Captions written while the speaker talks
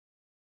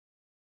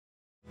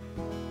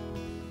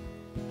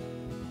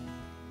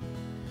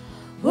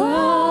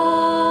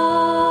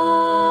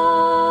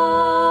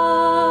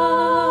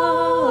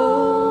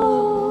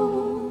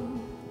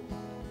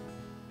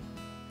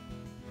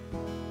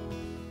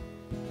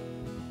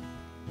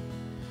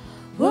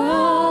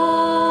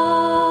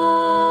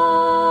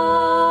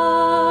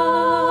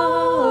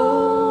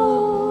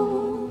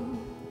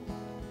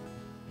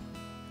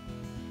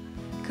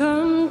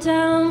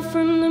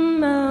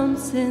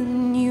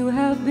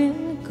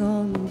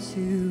gone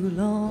too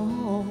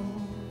long.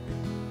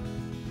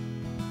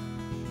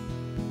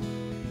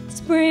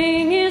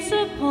 Spring is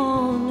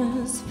upon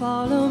us,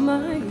 follow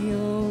my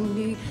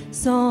only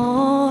song.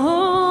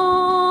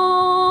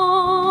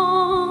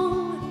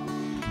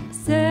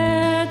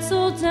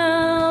 Settle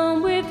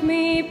down with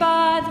me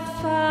by the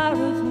fire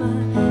of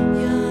my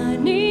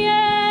yearning.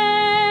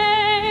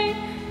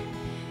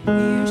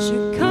 You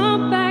should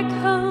come back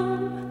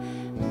home,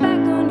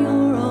 back on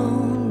your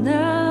own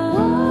now.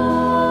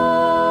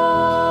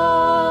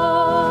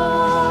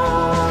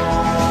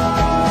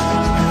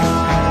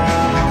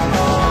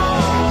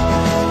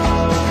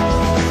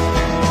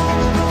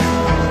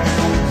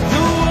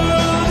 The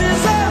world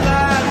is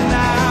alive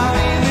now,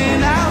 in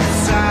and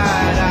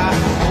outside.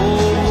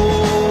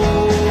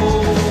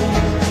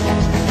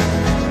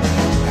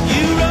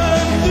 You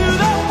run through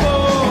the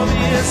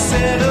forest,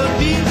 set a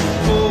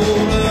beautiful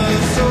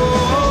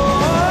soul.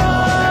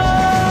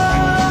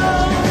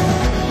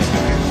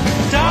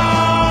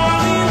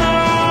 Darling, I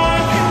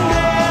can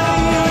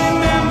barely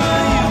remember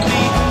you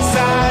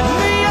beside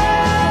me.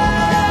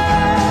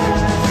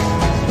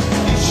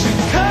 You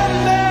should come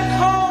back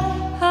home.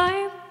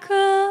 I'm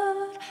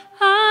good,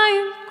 I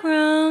am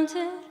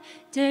grounded.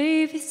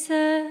 Davy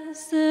says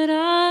that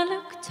I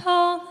look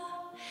taller.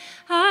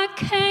 I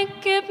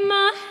can't get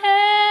my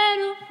head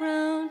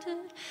around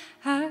it.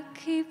 I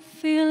keep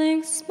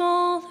feeling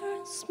smaller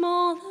and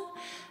smaller.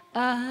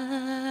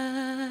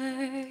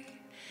 I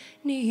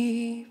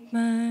need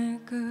my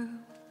girl.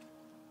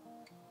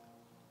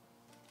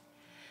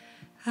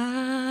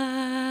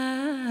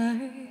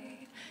 I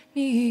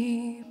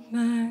need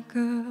my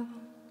girl.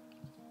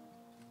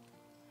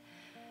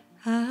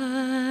 I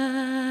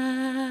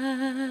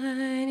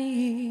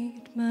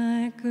need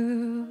my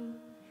girl.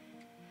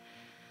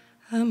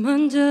 I'm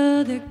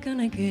under the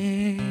gun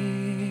again.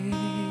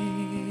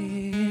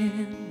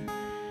 I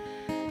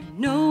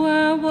know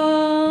I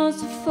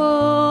was a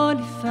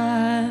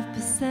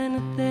 45%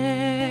 of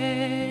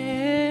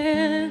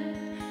then.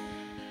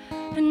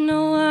 I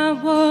know I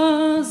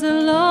was a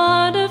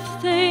lot of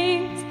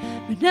things,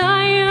 but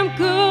I am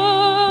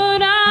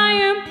good, I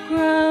am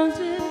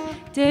grounded.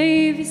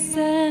 Davy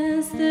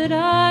says that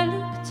I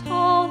look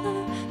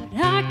taller,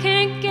 but I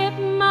can't get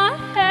my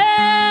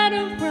head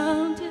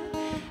around it.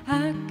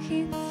 I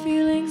keep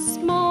feeling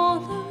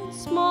smaller and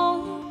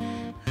smaller.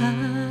 I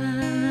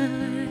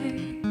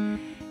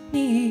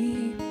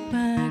need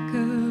my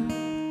girl.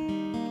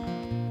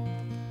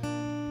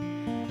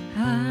 I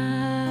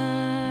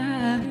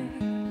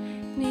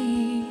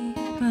need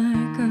my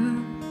girl.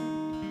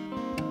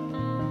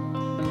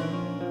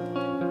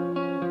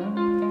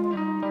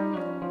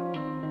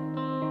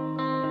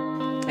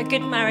 A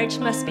good marriage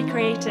must be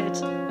created.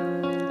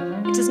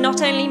 It is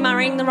not only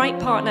marrying the right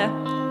partner,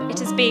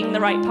 it is being the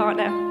right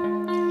partner.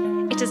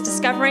 It is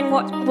discovering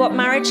what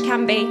marriage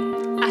can be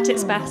at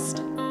its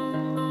best.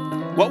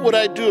 What would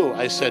I do,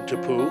 I said to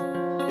Pooh,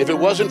 if it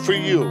wasn't for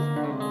you?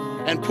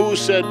 And Pooh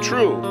said,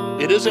 true,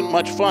 it isn't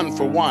much fun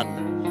for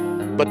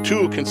one, but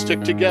two can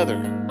stick together.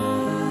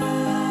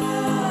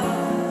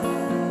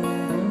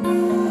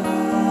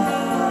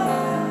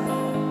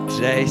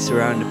 Today,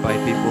 surrounded by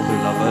people who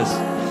love us,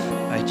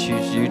 I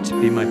choose you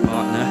to be my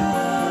partner,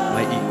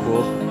 my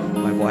equal,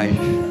 my wife.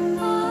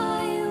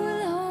 I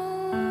will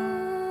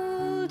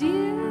hold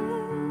you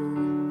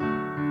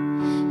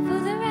for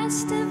the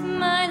rest of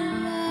my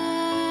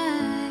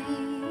life,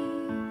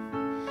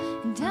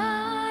 and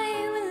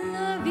I will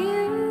love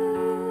you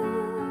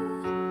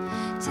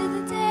till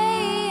the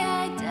day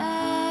I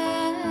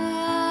die.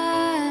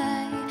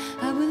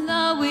 I will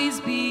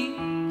always be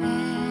there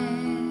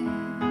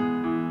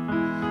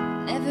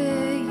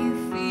whenever you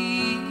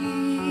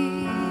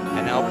feel.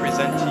 And I'll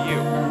present to you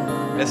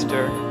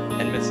Mr.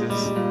 and Mrs.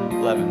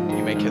 Levin.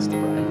 You may kiss the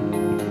bride.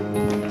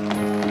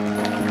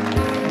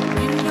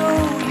 You know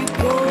you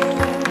go,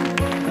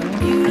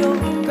 you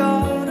don't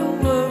gotta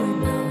worry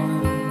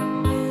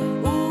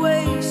now.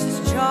 Oasis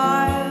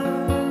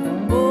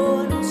child,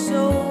 born and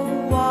so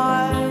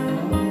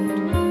wild.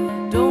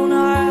 Don't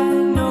I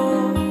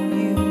know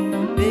you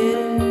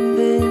better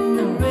than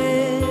the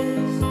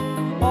rest?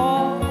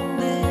 All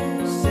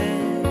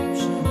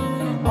deception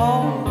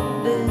from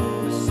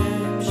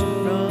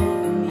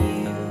you.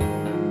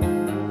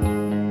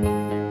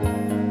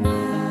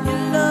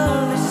 You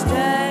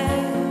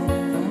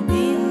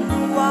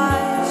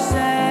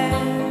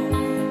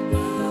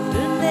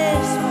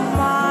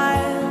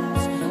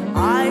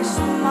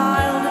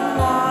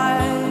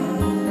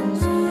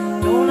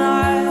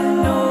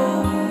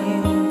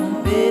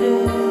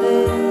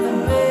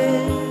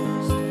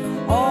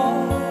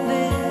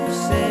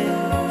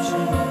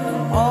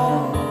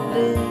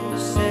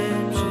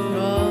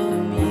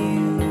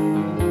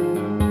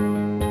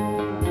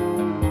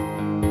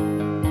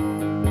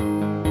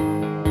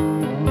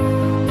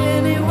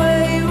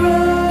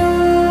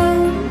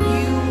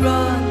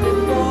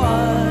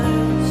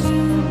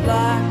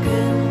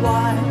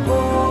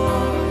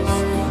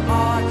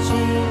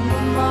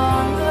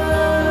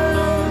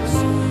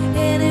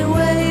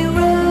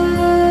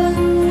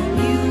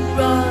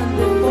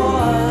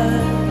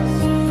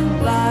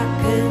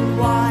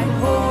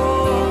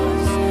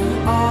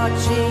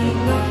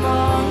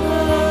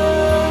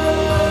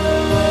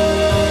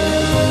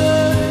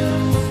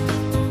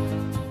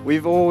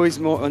We've always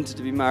wanted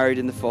to be married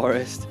in the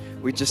forest.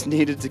 We just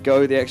needed to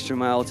go the extra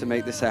mile to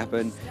make this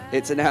happen.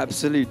 It's an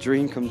absolute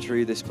dream come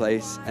true, this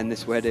place and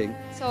this wedding.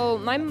 So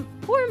my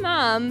poor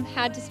mom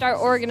had to start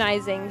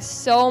organizing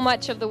so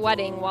much of the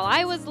wedding while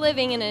I was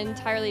living in an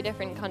entirely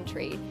different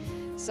country.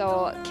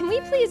 So can we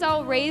please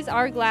all raise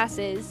our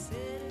glasses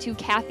to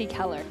Kathy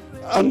Keller?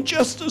 And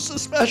just as the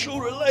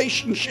special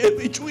relationship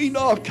between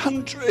our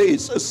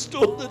countries has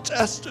stood the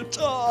test of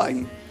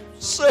time,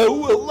 so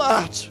will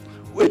that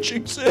which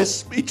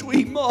exists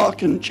between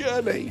Mark and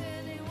Jenny.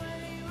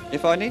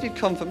 If I needed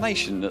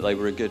confirmation that they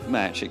were a good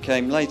match, it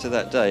came later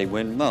that day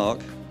when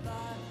Mark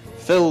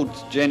filled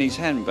Jenny's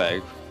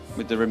handbag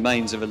with the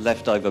remains of a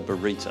leftover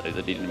burrito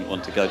that he didn't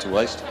want to go to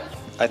waste.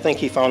 I think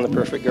he found the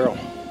perfect girl.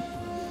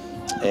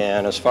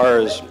 And as far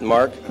as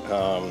Mark,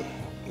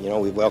 you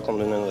know, we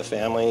welcomed him into the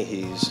family.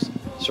 He's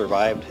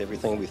survived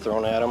everything we've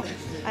thrown at him.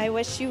 I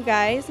wish you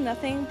guys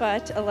nothing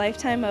but a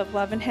lifetime of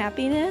love and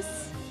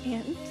happiness.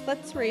 And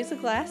let's raise a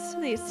glass to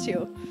these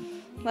two.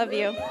 Love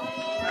you.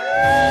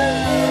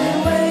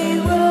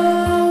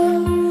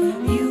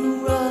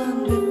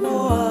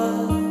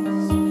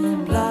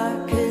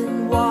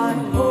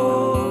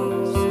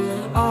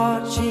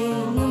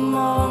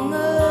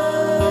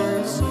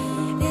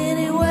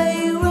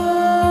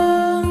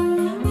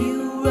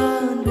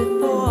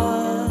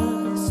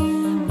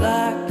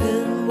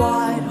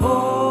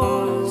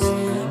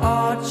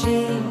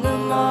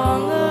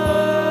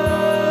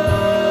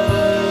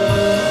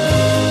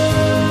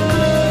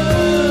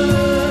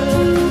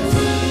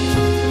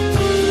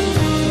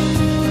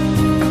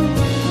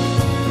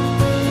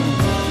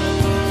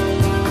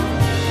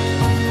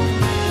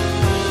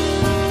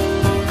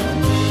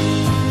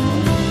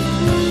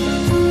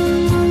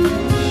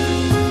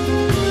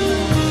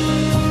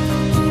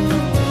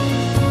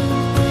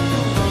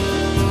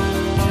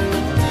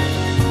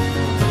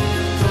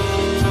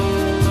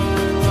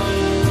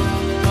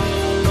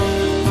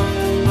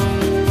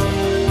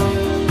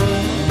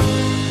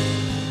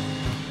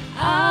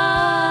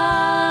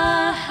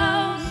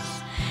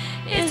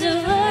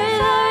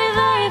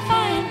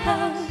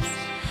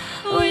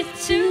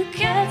 Two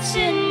cats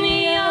in